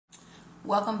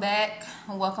Welcome back,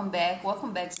 welcome back,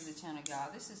 welcome back to the channel,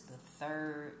 y'all. This is the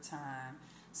third time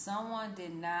someone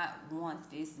did not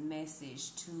want this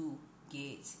message to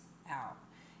get out.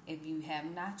 If you have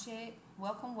not yet,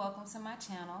 welcome to my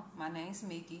channel. My name's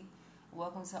Mickey.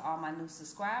 Welcome to all my new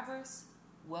subscribers.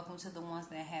 Welcome to the ones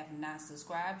that have not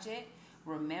subscribed yet.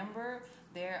 Remember,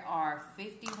 there are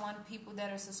 51 people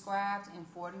that are subscribed and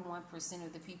 41%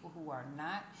 of the people who are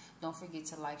not. Don't forget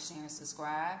to like, share, and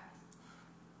subscribe.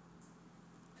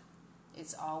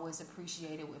 It's always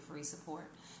appreciated with free support.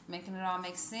 Making it all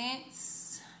make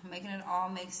sense. Making it all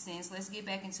make sense. Let's get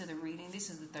back into the reading. This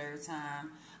is the third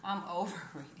time. I'm over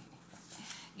it.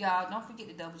 Y'all, don't forget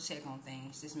to double check on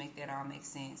things. Just make that all make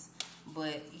sense.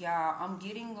 But, y'all, I'm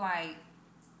getting like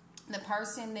the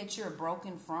person that you're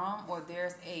broken from, or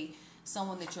there's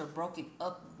someone that you're broken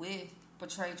up with,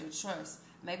 betrayed your trust.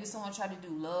 Maybe someone tried to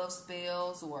do love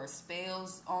spells or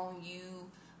spells on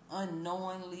you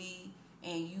unknowingly,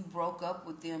 and you broke up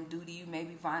with them due to you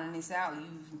maybe finding this out.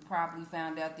 You've probably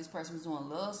found out this person was doing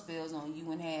love spells on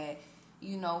you and had,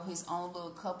 his own little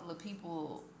couple of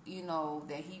people,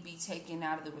 that he be taking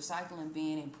out of the recycling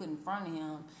bin and put in front of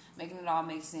him, making it all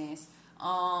make sense.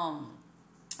 I'm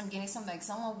getting something like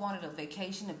someone wanted a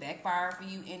vacation to backfire for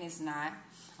you, and it's not.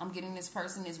 I'm getting this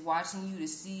person is watching you to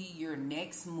see your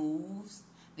next moves.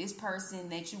 This person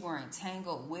that you were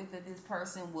entangled with, that this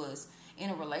person was in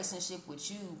a relationship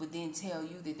with you, but then tell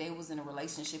you that they was in a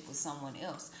relationship with someone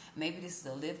else. Maybe this is a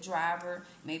Lyft driver.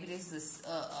 Maybe this is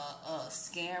a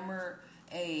scammer,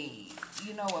 a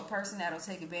person that'll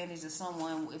take advantage of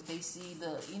someone if they see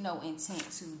the, intent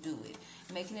to do it.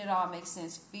 Making it all make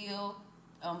sense. Fell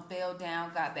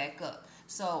down, got back up.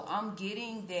 So I'm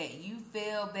getting that you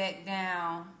fell back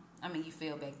down. You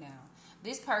fell back down.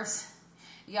 This person,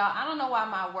 y'all, I don't know why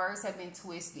my words have been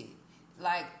twisted.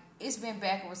 Like, it's been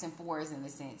backwards and forwards in a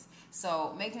sense.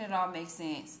 So, making it all make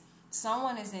sense.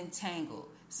 Someone is entangled.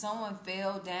 Someone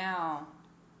fell down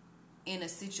in a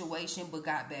situation but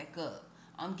got back up.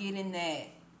 I'm getting that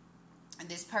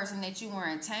this person that you were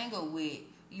entangled with,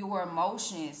 your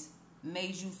emotions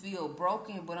made you feel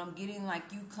broken, but I'm getting like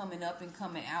you coming up and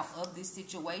coming out of this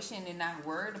situation and not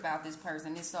worried about this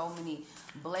person. There's so many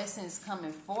blessings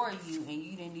coming for you and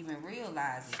you didn't even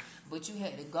realize it, but you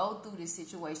had to go through this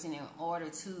situation in order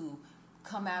to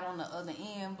come out on the other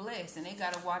end blessed, and they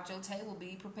got to watch your table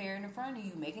be prepared in front of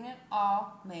you, making it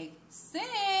all make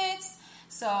sense.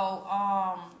 So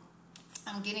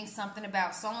I'm getting something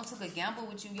about someone took a gamble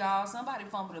with you, y'all. Somebody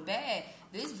fumbled a bag.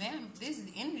 This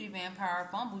energy vampire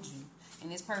fumbled you.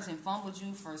 And this person fumbled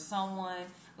you for someone.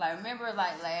 Like, remember,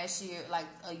 like last year, like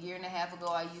a year and a half ago,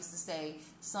 I used to say,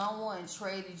 someone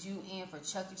traded you in for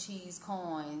Chuck E. Cheese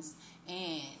coins,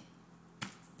 and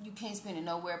you can't spend it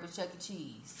nowhere but Chuck E.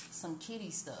 Cheese. Some kitty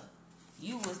stuff.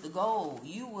 You was the gold.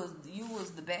 You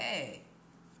was the bag.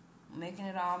 Making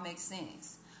it all make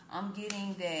sense. I'm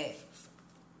getting that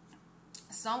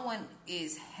someone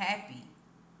is happy.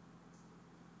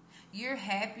 You're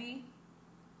happy.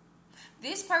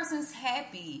 This person's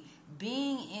happy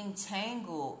being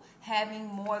entangled, having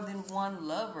more than one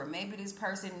lover. Maybe this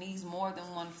person needs more than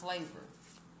one flavor.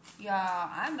 Y'all,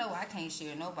 I know I can't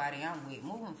share nobody I'm with.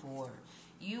 Moving forward.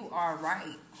 You are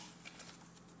right.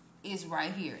 It's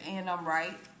right here. And I'm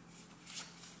right.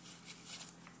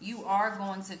 You are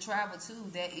going to travel too.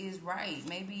 That is right.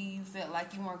 Maybe you felt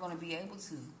like you weren't going to be able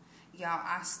to. Y'all,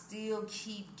 I still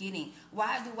keep getting.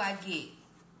 Why do I get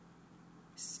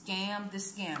Scam the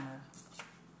Scammer?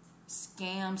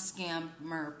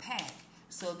 Scammer pack.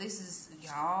 So this is,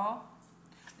 y'all,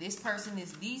 this person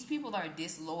is, these people are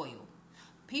disloyal.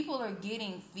 People are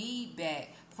getting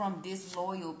feedback from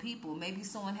disloyal people. Maybe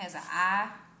someone has an I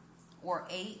or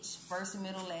H, first,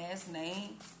 middle, last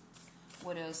name.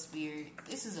 What else, Spirit?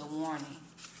 This is a warning.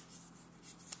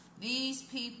 These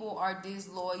people are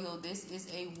disloyal. This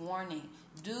is a warning.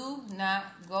 Do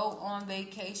not go on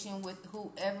vacation with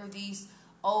whoever these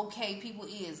okay people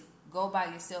is. Go by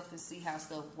yourself and see how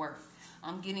stuff works.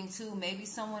 I'm getting to maybe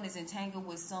someone is entangled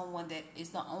with someone that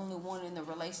is the only one in the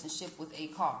relationship with a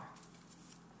car.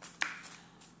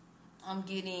 I'm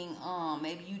getting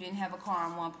maybe you didn't have a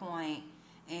car at one point,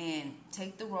 and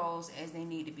take the roles as they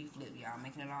need to be flipped, y'all.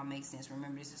 Making it all make sense.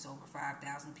 Remember, this is over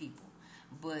 5,000 people.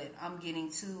 But I'm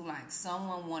getting to like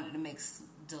someone wanted to make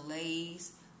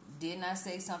delays. Didn't I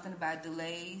say something about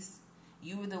delays?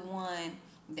 You were the one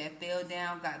that fell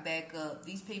down, got back up.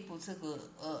 These people took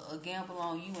a gamble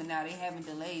on you, and now they having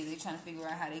delays. They're trying to figure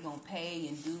out how they gonna pay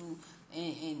and do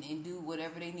and do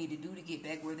whatever they need to do to get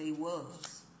back where they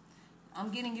was.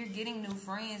 I'm getting you're getting new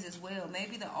friends as well.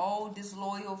 Maybe the old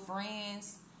disloyal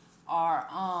friends are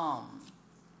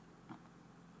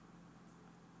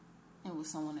was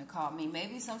someone that called me.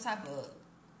 Maybe some type of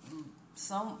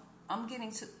I'm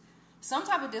getting to some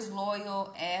type of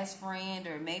disloyal ass friend,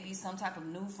 or maybe some type of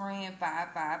new friend,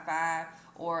 555,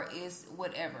 or is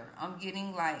whatever. I'm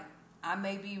getting like I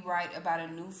may be right about a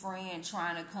new friend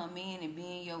trying to come in and be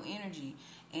in your energy,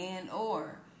 and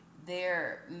or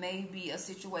there may be a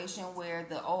situation where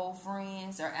the old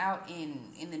friends are out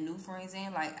in the new friends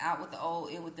in, like out with the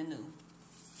old, in with the new.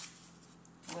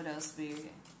 What else,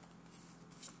 Spirit?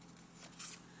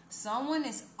 Someone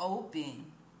is open.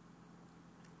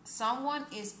 Someone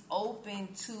is open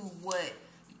to what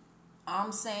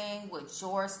I'm saying, what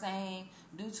you're saying,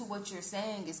 due to what you're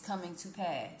saying is coming to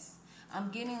pass.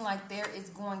 I'm getting like there is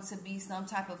going to be some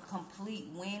type of complete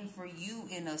win for you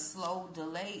in a slow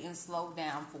delay and slow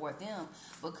down for them,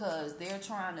 because they're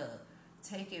trying to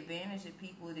take advantage of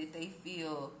people that they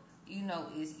feel, you know,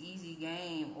 is easy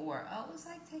game, or, oh, it's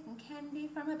like taking candy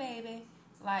from a baby.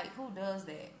 Like, who does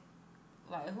that?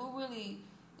 Like, who really,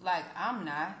 like,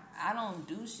 I don't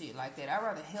do shit like that. I'd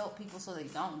rather help people so they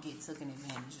don't get taken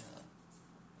advantage of.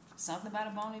 Something about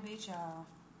a bony bitch, y'all.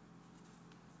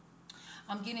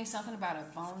 I'm getting something about a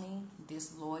bony,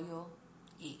 disloyal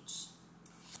itch.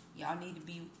 Y'all need to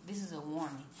be, this is a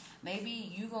warning. Maybe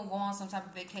you going to go on some type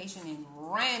of vacation and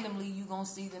randomly you going to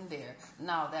see them there.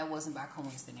 No, that wasn't by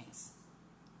coincidence.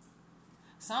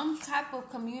 Some type of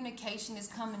communication is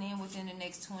coming in within the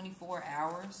next 24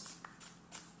 hours.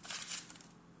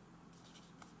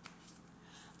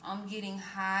 I'm getting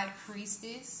High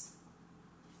Priestess.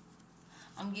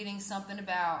 I'm getting something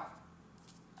about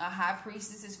a High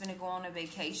Priestess is going to go on a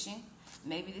vacation.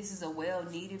 Maybe this is a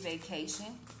well-needed vacation.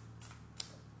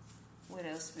 What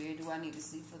else, Spirit, do I need to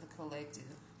see for the collective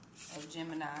of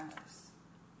Geminis?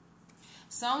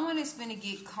 Someone is going to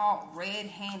get caught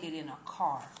red-handed in a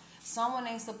car. Someone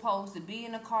ain't supposed to be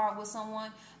in a car with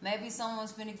someone. Maybe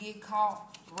someone's going to get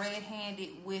caught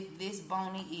red-handed with this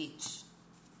bony itch.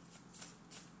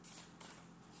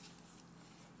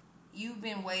 You've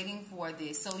been waiting for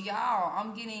this. So, y'all,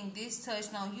 I'm getting this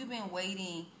touched on. You've been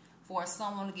waiting for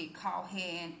someone to get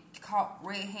caught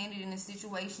red-handed in a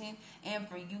situation, and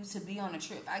for you to be on a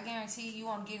trip. I guarantee you,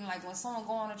 I'm getting like when someone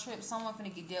go on a trip, someone's going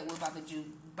to get dealt with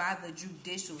by the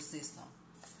judicial system.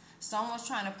 Someone's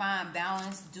trying to find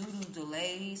balance due to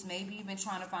delays. Maybe you've been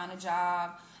trying to find a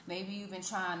job. Maybe you've been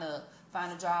trying to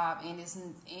find a job, and it's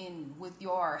in with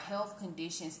your health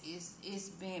conditions, it's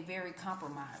been very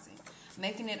compromising.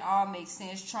 Making it all make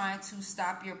sense, trying to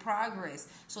stop your progress.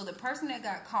 So the person that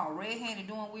got caught red-handed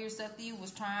doing weird stuff to you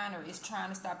was trying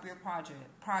to stop your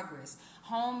progress.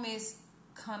 Home is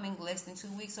coming less than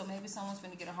 2 weeks, so maybe someone's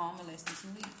going to get a home in less than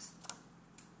 2 weeks.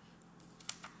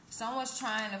 Someone's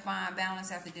trying to find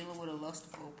balance after dealing with a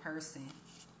lustful person.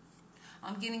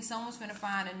 I'm getting someone's going to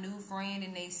find a new friend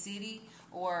in their city,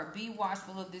 or be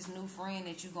watchful of this new friend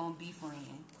that you're going to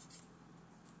befriend.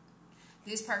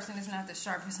 This person is not the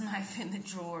sharpest knife in the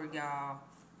drawer, y'all.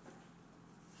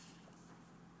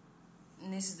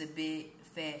 And this is the big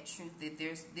fat truth that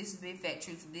this is big fat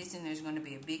truth of this, and there's going to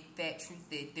be a big fat truth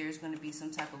that there's going to be some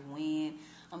type of win.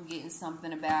 I'm getting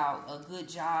something about a good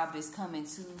job is coming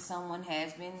to. Someone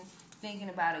has been thinking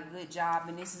about a good job,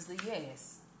 and this is the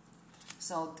yes.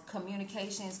 So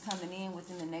communication is coming in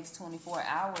within the next 24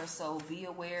 hours. So be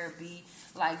aware, be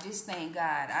like, just thank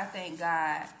God. I thank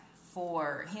God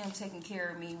for him taking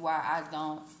care of me while I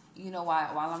don't, you know,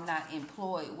 while I'm not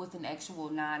employed with an actual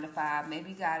 9 to 5.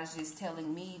 Maybe God is just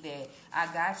telling me that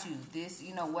I got you. This,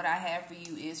 you know, what I have for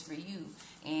you is for you.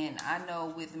 And I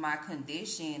know with my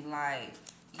condition, like,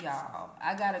 y'all,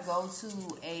 I got to go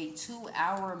to a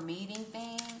 2-hour meeting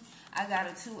thing. I got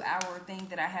a 2-hour thing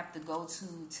that I have to go to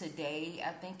today. I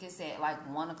think it's at like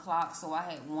 1 o'clock. So I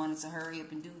had wanted to hurry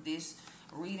up and do this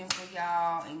reading for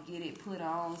y'all and get it put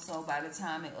on, so by the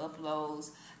time it uploads,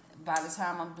 by the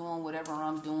time I'm doing whatever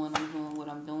I'm doing what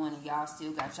I'm doing, and y'all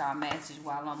still got y'all message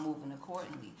while I'm moving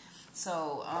accordingly.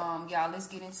 So y'all, let's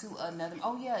get into another.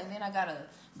 Oh yeah, and then I gotta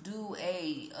do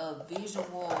a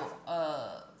visual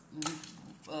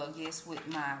guess with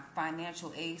my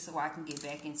financial aid, so I can get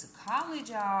back into college,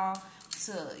 y'all,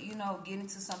 to, you know, get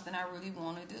into something I really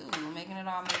want to do. Making it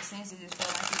all make sense. It just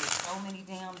felt like there was so many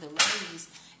damn delays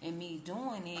in me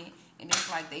doing it, and it's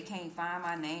like they can't find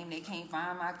my name, they can't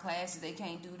find my classes, they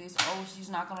can't do this. Oh, she's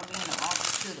not gonna be in the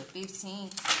office till the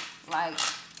 15th. Like,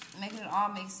 making it all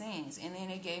make sense. And then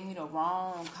they gave me the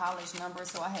wrong college number,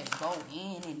 so I had to go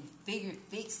in and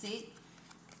fix it.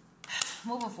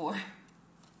 Moving forward.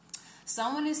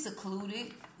 Someone is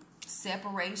secluded,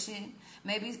 separation.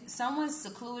 Maybe someone's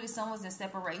secluded, someone's in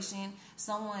separation,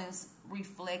 someone's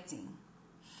reflecting.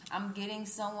 I'm getting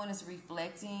someone is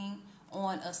reflecting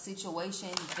on a situation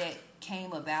that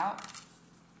came about.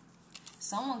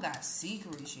 Someone got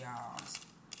secrets, y'all.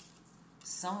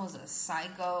 Someone's a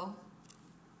psycho.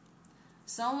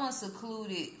 Someone's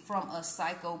secluded from a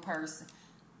psycho person.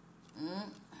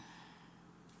 I'm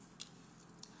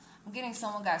getting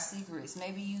someone got secrets.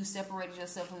 Maybe you separated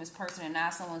yourself from this person and now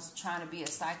someone's trying to be a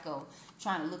psycho,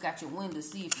 trying to look out your window,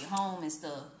 see if you're home and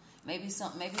stuff. Maybe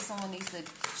someone needs to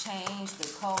change the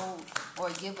code or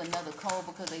give another code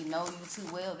because they know you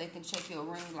too well. They can check your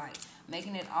ring light,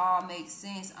 making it all make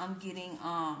sense. I'm getting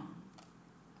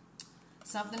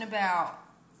something about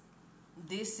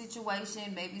this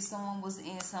situation. Maybe someone was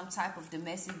in some type of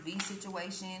domestic V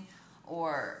situation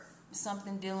or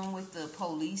something dealing with the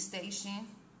police station.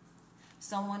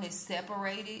 Someone is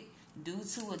separated due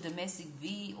to a domestic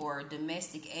V or a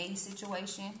domestic A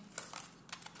situation.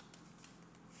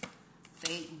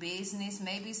 Fake business.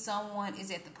 Maybe someone is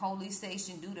at the police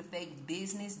station due to fake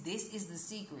business. This is the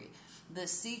secret. The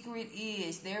secret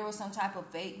is there was some type of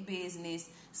fake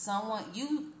business. Some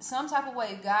type of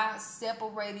way God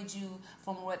separated you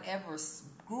from whatever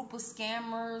group of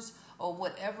scammers or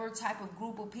whatever type of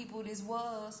group of people this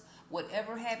was.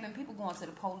 Whatever happened, people going to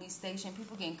the police station,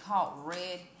 people getting caught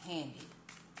red-handed.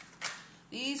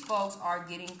 These folks are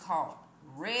getting caught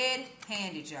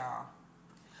red-handed, y'all.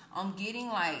 I'm getting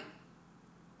like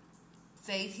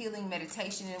faith healing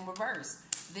meditation in reverse.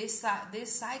 This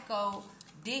psycho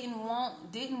didn't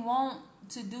want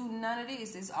to do none of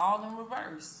this. It's all in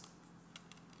reverse.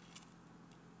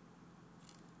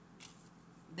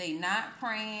 They not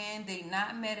praying, they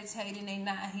not meditating, they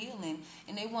not healing,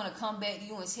 and they want to come back to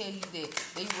you and tell you that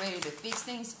they ready to fix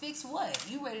things. Fix what?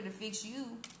 You ready to fix you.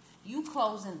 You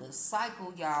closing the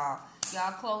cycle, y'all.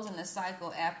 Y'all closing the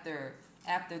cycle after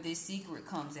this secret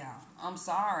comes out. I'm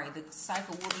sorry, the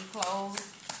cycle will be closed.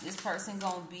 This person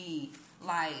gonna be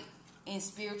like in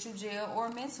spiritual jail or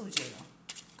mental jail.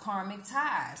 Karmic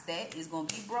ties, that is gonna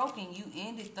be broken. You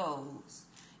ended those.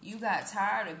 You got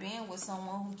tired of being with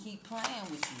someone who keep playing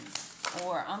with you.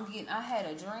 Or I had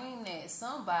a dream that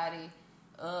somebody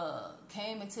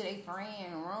came into their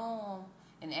friend room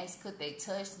and asked could they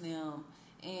touch them,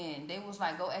 and they was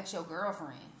like, go ask your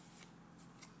girlfriend.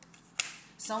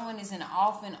 Someone is in an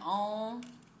off and on,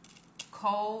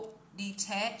 cold,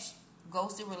 detached,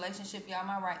 ghosted relationship. Y'all,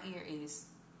 my right ear is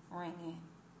ringing.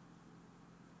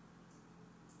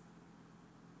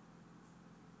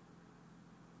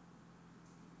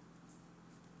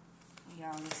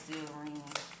 Y'all, it's still ringing.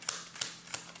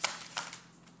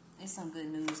 There's some good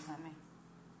news coming.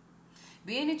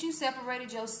 Being that you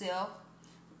separated yourself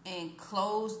and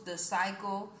closed the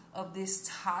cycle of this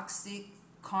toxic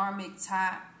karmic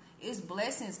tie, it's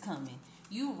blessings coming.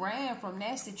 You ran from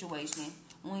that situation.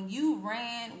 When you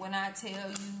ran, when I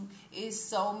tell you, it's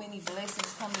so many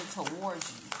blessings coming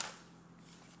towards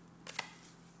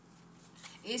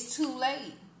you. It's too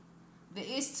late.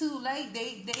 It's too late.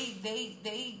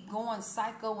 They going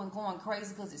psycho and going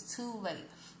crazy because it's too late.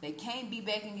 They can't be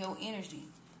back in your energy.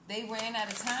 They ran out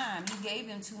of time. You gave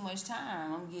them too much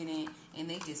time. I'm getting, and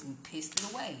they just pissed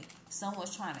it away.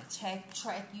 Someone's trying to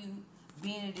track you,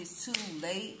 being it is too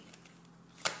late.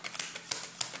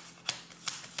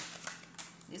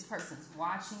 This person's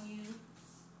watching you.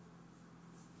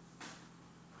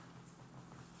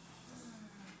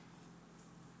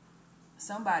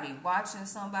 Somebody watching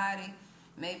somebody.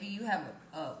 Maybe you have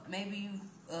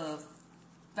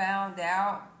found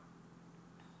out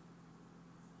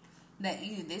that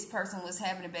either this person was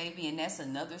having a baby and that's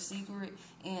another secret,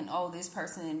 and oh, this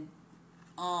person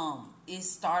is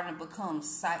starting to become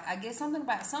I guess something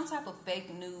about some type of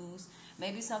fake news,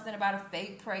 maybe something about a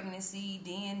fake pregnancy,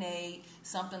 DNA,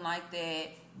 something like that.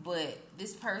 But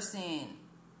this person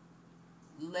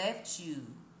left you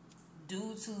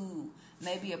due to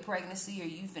maybe a pregnancy, or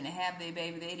you finna have their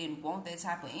baby. They didn't want that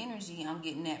type of energy. I'm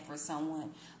getting that for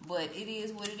someone. But it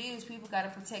is what it is. People got to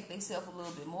protect themselves a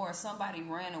little bit more. Somebody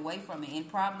ran away from it, and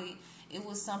probably it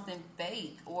was something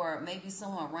fake, or maybe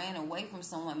someone ran away from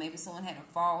someone. Maybe someone had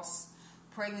a false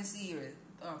pregnancy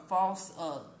or false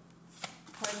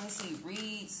pregnancy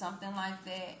read, something like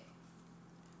that.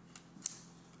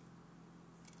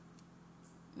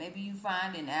 Maybe you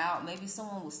finding out. Maybe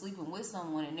someone was sleeping with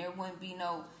someone, and there wouldn't be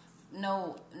no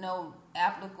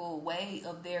applicable way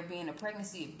of there being a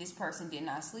pregnancy if this person did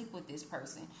not sleep with this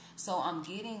person. So I'm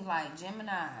getting like,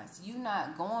 Geminis, you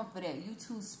not going for that. You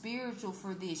too spiritual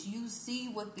for this. You see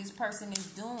what this person is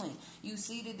doing. You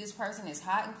see that this person is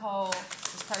hot and cold.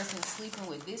 This person is sleeping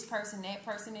with this person, that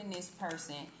person, and this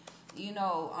person. You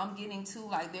know, I'm getting to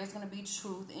like, there's going to be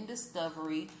truth and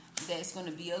discovery that's going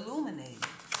to be illuminated.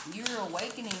 You're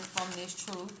awakening from this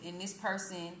truth, and this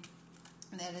person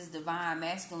that is divine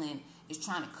masculine is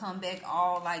trying to come back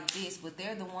all like this, but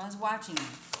they're the ones watching you.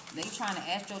 They trying to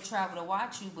astro travel to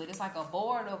watch you, but it's like a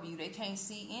board over you. They can't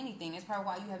see anything. That's probably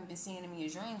why you haven't been seeing them in your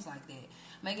dreams like that.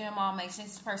 Making them all make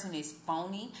sense. This person is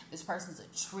phony. This person is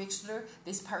a trickster.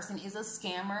 This person is a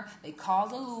scammer. They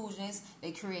cause illusions.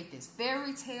 They create this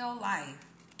fairy tale life.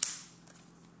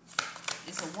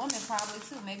 It's a woman probably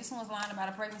too. Maybe someone's lying about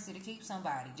a pregnancy to keep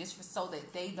somebody, just so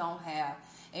that they don't have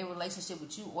a relationship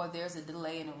with you, or there's a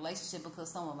delay in a relationship because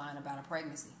someone lying about a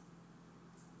pregnancy.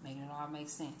 Making it all make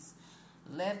sense.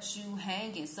 Left you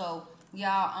hanging. So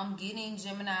y'all, I'm getting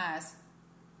Geminis.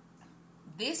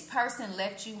 This person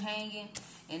left you hanging,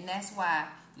 and that's why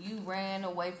you ran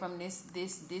away from this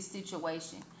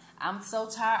situation. I'm so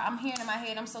tired. I'm hearing in my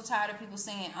head, I'm so tired of people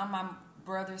saying I'm my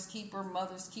brother's keeper,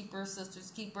 mother's keeper,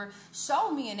 sister's keeper.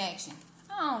 Show me in action.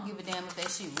 I don't give a damn if that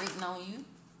shit written on you.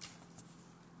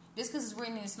 Just because it's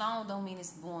written in stone don't mean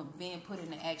it's being put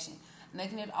into action.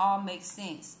 Making it all make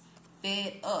sense.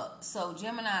 Fed up. So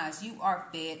Geminis, you are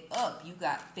fed up. You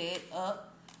got fed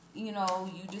up. You know,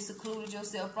 you just secluded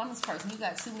yourself from this person. You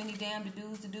got too many damn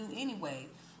to-dos to do anyway.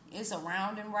 It's a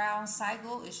round and round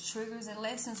cycle. It's triggers and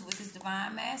lessons with this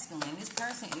divine masculine. This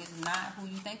person is not who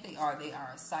you think they are. They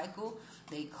are a cycle.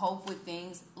 They cope with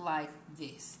things like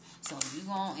this. So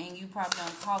you probably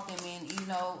done caught them in,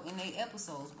 in their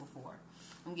episodes before.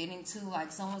 I'm getting to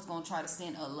like someone's gonna try to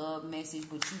send a love message,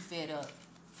 but you fed up.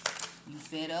 You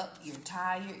fed up, you're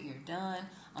tired, you're done.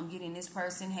 I'm getting this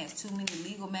person has too many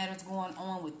legal matters going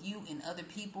on with you and other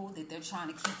people that they're trying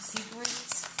to keep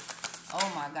secrets.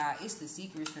 Oh my God, it's the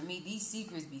secrets for me. These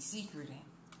secrets be secreting.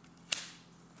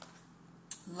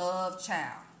 Love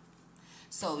child.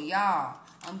 So y'all,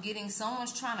 I'm getting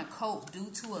someone's trying to cope due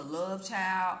to a love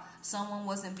child. Someone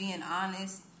wasn't being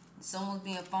honest. Someone's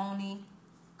being phony,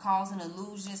 causing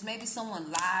illusions. Maybe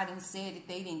someone lied and said that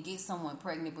they didn't get someone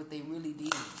pregnant, but they really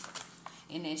did.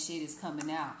 And that shit is coming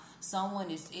out.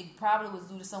 It probably was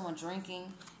due to someone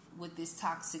drinking with this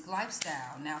toxic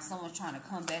lifestyle. Now someone's trying to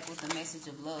come back with a message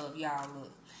of love. Y'all,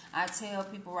 look, I tell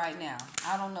people right now,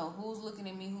 I don't know who's looking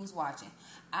at me, who's watching.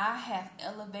 I have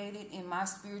elevated in my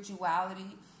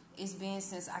spirituality. It's been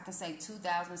since, I can say,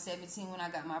 2017 when I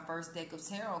got my first deck of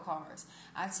tarot cards.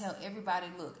 I tell everybody,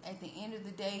 look, at the end of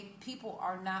the day, people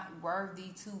are not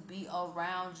worthy to be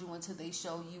around you until they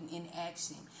show you in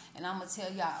action. And I'm going to tell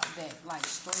y'all that, like,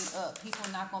 straight up. People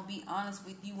are not going to be honest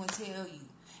with you and tell you.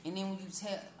 And then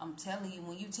I'm telling you,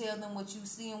 when you tell them what you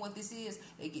see and what this is,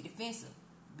 they get defensive.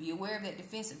 Be aware of that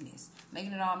defensiveness.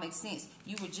 Making it all make sense.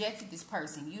 You rejected this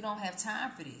person. You don't have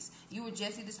time for this. You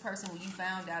rejected this person when you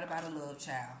found out about a love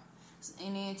child.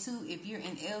 And then too, if you're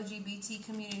in LGBT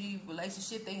community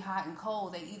relationship, they hot and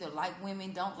cold. They either like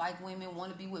women, don't like women,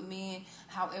 want to be with men,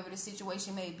 however the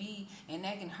situation may be. And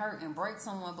that can hurt and break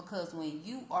someone, because when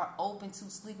you are open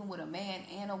to sleeping with a man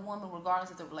and a woman,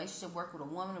 regardless if the relationship work with a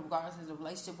woman, regardless if the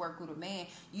relationship work with a man,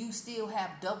 you still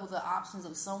have double the options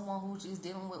of someone who's just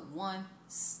dealing with one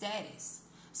status.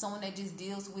 Someone that just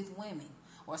deals with women,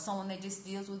 or someone that just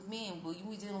deals with men. But you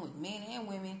be dealing with men and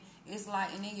women, it's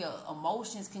like, and then your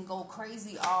emotions can go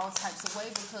crazy all types of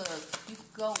ways, because you can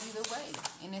go either way,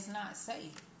 and it's not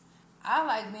safe. I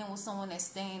like being with someone that's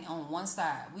staying on one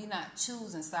side. We not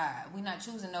choosing side. We not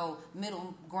choosing no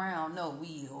middle ground. No,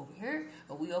 we over here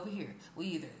or we over here. We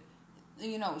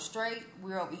either, straight,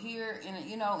 we're over here,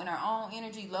 and in our own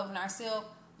energy, loving ourselves,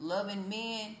 loving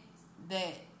men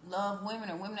that love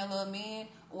women, or women that love men,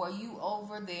 or you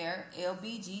over there,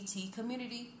 LBGT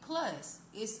community plus.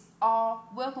 It's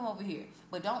all welcome over here.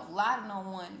 But don't lie to no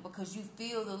one because you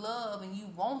feel the love and you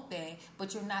want that,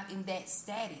 but you're not in that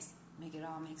status. Make it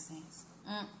all make sense.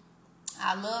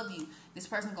 I love you. This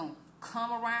person's going to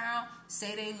come around,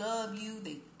 say they love you.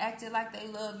 They acted like they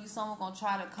love you. Someone going to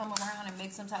try to come around and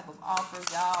make some type of offer.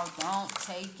 Y'all, don't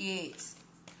take it.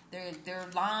 They're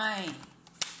lying.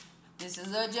 This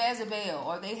is a Jezebel,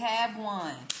 or they have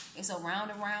one. It's a round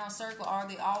and round circle, or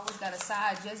they always got a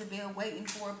side Jezebel waiting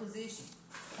for a position.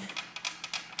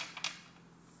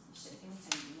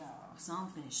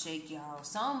 Something finna shake, y'all.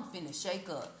 Something finna shake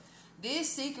up.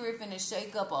 This secret finna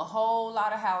shake up a whole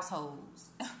lot of households.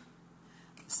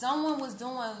 Someone was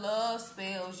doing love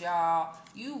spells, y'all.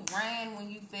 You ran when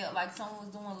you felt like someone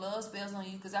was doing love spells on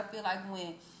you, because I feel like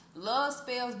when love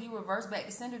spells be reversed back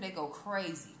to sender, they go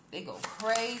crazy. They go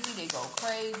crazy, they go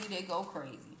crazy, they go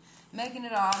crazy. Making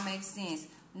it all make sense.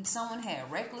 Someone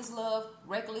had reckless love,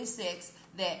 reckless sex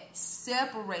that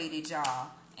separated y'all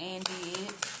and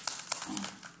did.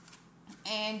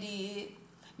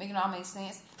 Making it all make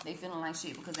sense. They feeling like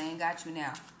shit because they ain't got you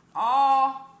now.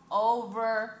 All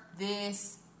over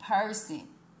this person.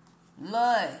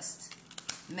 Lust.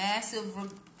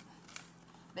 Massive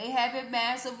They having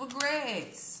massive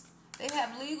regrets. They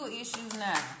have legal issues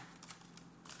now.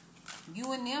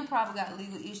 You and them probably got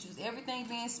legal issues. Everything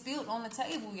being spilled on the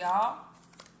table, y'all.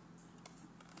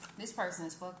 This person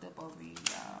is fucked up over you,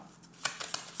 y'all.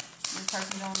 This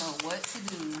person don't know what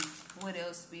to do. What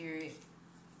else, Spirit?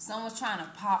 Someone's trying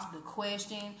to pop the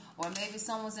question, or maybe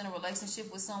someone's in a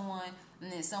relationship with someone,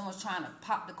 and then someone's trying to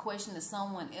pop the question to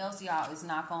someone else. Y'all, it's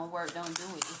not going to work. Don't do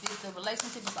it. If the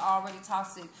relationship is already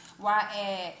toxic, why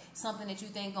add something that you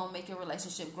think going to make your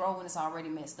relationship grow when it's already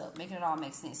messed up? Making it all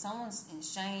make sense. Someone's in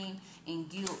shame and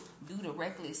guilt due to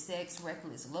reckless sex,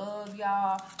 reckless love,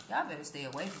 y'all. Y'all better stay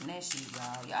away from that shit,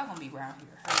 y'all. Y'all going to be around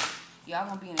here hurt. Y'all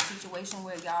going to be in a situation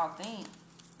where y'all think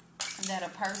that a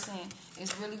person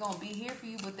is really going to be here for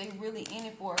you, but they really in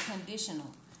it for a conditional.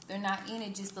 They're not in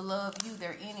it just to love you.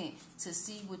 They're in it to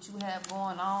see what you have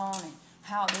going on and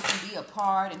how they can be a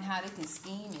part and how they can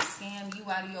scheme and scam you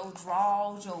out of your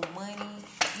draws, your money,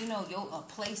 you know, a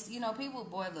place. You know, people,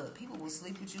 boy, look, people will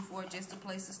sleep with you for just a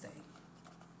place to stay.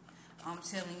 I'm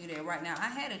telling you that right now. I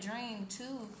had a dream,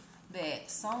 too, that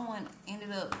someone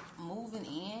ended up moving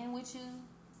in with you.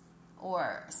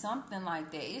 Or something like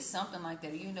that. It's something like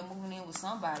that. You end up moving in with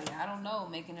somebody. I don't know.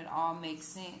 Making it all make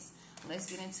sense. Let's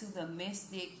get into the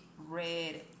Mystic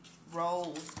Red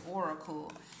Rose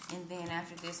Oracle. And then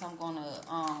after this, I'm going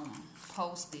to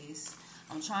post this.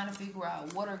 I'm trying to figure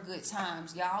out what are good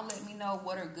times. Y'all let me know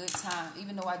what are good times.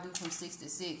 Even though I do from 6 to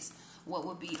 6, what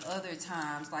would be other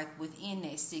times like within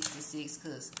that 6 to 6?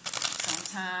 Because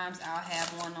sometimes I'll have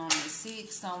one on at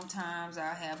 6. Sometimes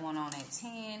I'll have one on at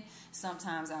 10.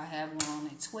 Sometimes I'll have one on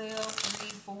at 12, 3,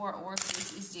 4, or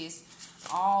 6. It's just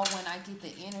all when I get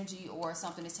the energy or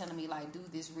something is telling me, like, do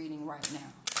this reading right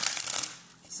now.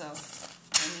 So,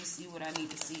 let me see what I need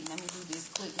to see. Let me do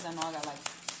this quick because I know I got, like,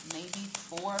 maybe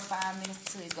 4 or 5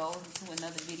 minutes until it goes into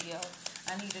another video.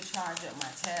 I need to charge up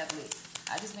my tablet.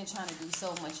 I just been trying to do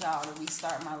so much, y'all, to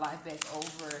restart my life back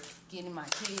over, getting my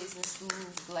kids in school.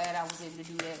 Glad I was able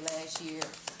to do that last year.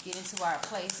 Getting to our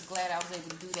place. Glad I was able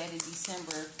to do that in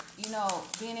December. You know,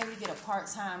 being able to get a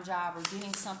part-time job or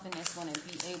getting something that's going to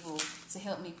be able to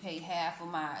help me pay half of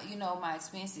my, you know, my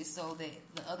expenses so that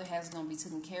the other half is going to be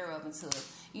taken care of until,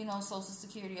 you know, Social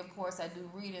Security. Of course, I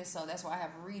do readings, so that's why I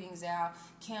have readings out,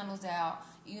 candles out.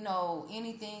 You know,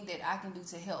 anything that I can do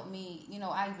to help me. You know,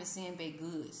 I even send back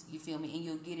goods, you feel me? And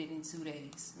you'll get it in 2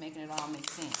 days, making it all make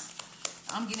sense.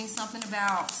 I'm getting something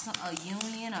about a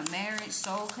union, a marriage,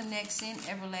 soul connection,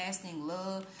 everlasting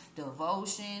love,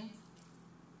 devotion.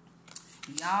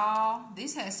 Y'all,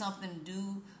 this has something to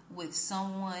do with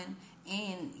someone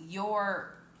in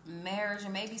your marriage, or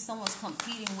maybe someone's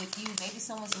competing with you. Maybe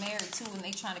someone's married too and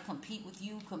they trying to compete with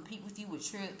you with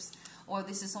trips. Or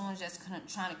this is someone just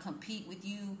trying to compete with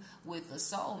you with a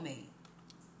soulmate.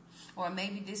 Or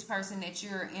maybe this person that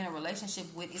you're in a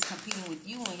relationship with is competing with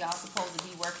you and y'all supposed to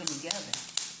be working together.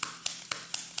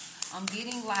 I'm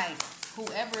getting like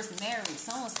whoever is married,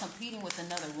 someone's competing with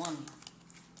another woman.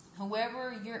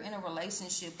 Whoever you're in a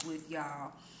relationship with,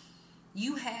 y'all,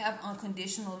 you have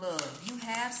unconditional love. You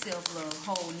have self-love,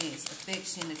 wholeness,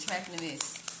 affection,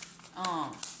 attractiveness.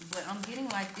 But I'm getting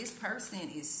like this person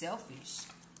is selfish.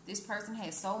 This person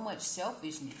has so much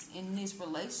selfishness in this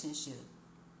relationship.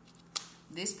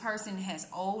 This person has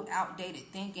old, outdated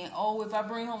thinking. Oh, if I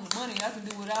bring home the money, I can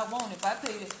do what I want. If I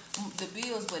pay the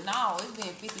bills. But no, it's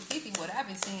been 50-50. What I've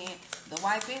been seeing, the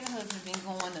wife and the husband been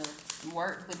going to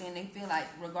work. But then they feel like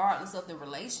regardless of the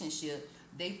relationship,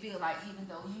 they feel like even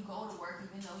though you go to work,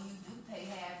 even though you do pay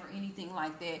half or anything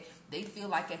like that, they feel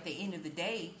like at the end of the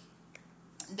day,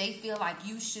 they feel like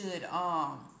you should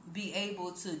be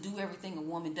able to do everything a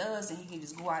woman does, and he can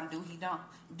just go out and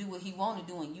do what he want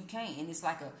to do, and you can't. And it's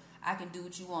like I can do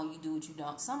what you want, you do what you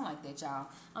don't. Something like that, y'all.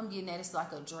 I'm getting that. It's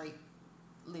like a Drake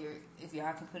lyric, if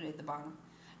y'all can put it at the bottom.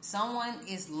 Someone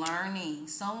is learning.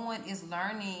 Someone is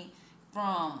learning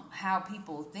from how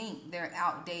people think, their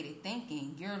outdated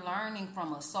thinking. You're learning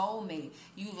from a soulmate.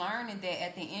 You learning that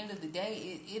at the end of the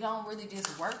day, it don't really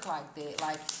just work like that.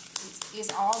 Like,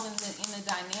 it's all in the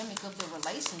dynamic of the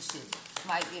relationship.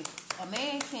 Like, if a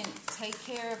man can take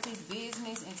care of his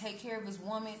business and take care of his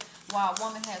woman, while a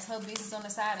woman has her business on the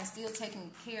side and still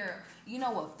taking care, you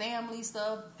know, of family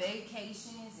stuff,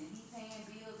 vacations, and he paying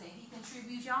bills and he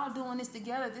contributes, y'all doing this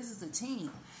together. This is a team.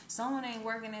 Someone ain't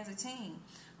working as a team.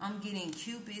 I'm getting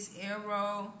Cupid's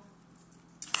arrow.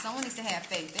 Someone needs to have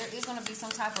faith. There is going to be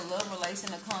some type of love relation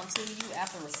to come to you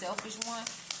after a selfish one.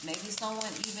 Maybe someone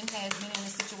even has been in a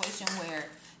situation where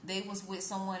they was with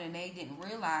someone and they didn't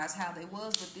realize how they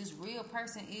was, but this real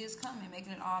person is coming,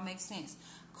 making it all make sense.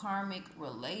 Karmic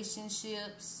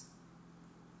relationships.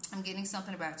 I'm getting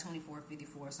something about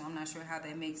 2454, so I'm not sure how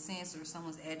that makes sense, or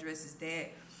someone's address is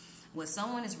that. When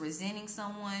someone is resenting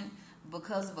someone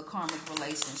because of a karmic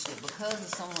relationship, because of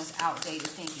someone's outdated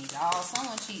thinking. Y'all,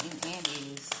 someone cheating and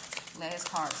is. Last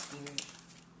card, Spirit.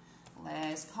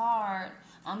 Last card.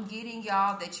 I'm getting,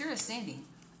 y'all, that you're ascending.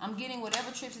 I'm getting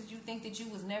whatever trips that you think that you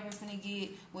was never finna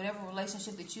get, whatever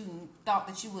relationship that you thought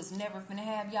that you was never finna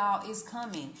have, y'all, is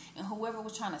coming. And whoever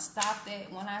was trying to stop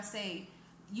that, when I say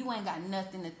you ain't got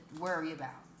nothing to worry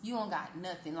about. You don't got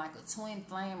nothing, like a twin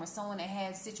flame or someone that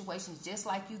had situations just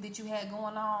like you that you had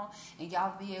going on, and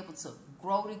y'all be able to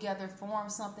grow together, form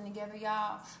something together,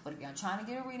 y'all. But if y'all trying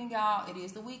to get a reading, y'all, it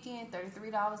is the weekend,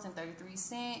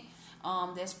 $33.33.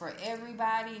 That's for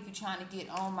everybody. If you're trying to get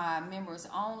on my members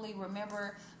only,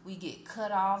 remember we get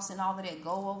cutoffs and all of that.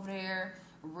 Go over there.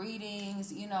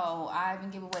 Readings, you know, I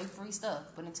even give away free stuff.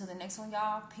 But until the next one,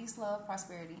 y'all, peace, love,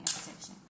 prosperity, and protection.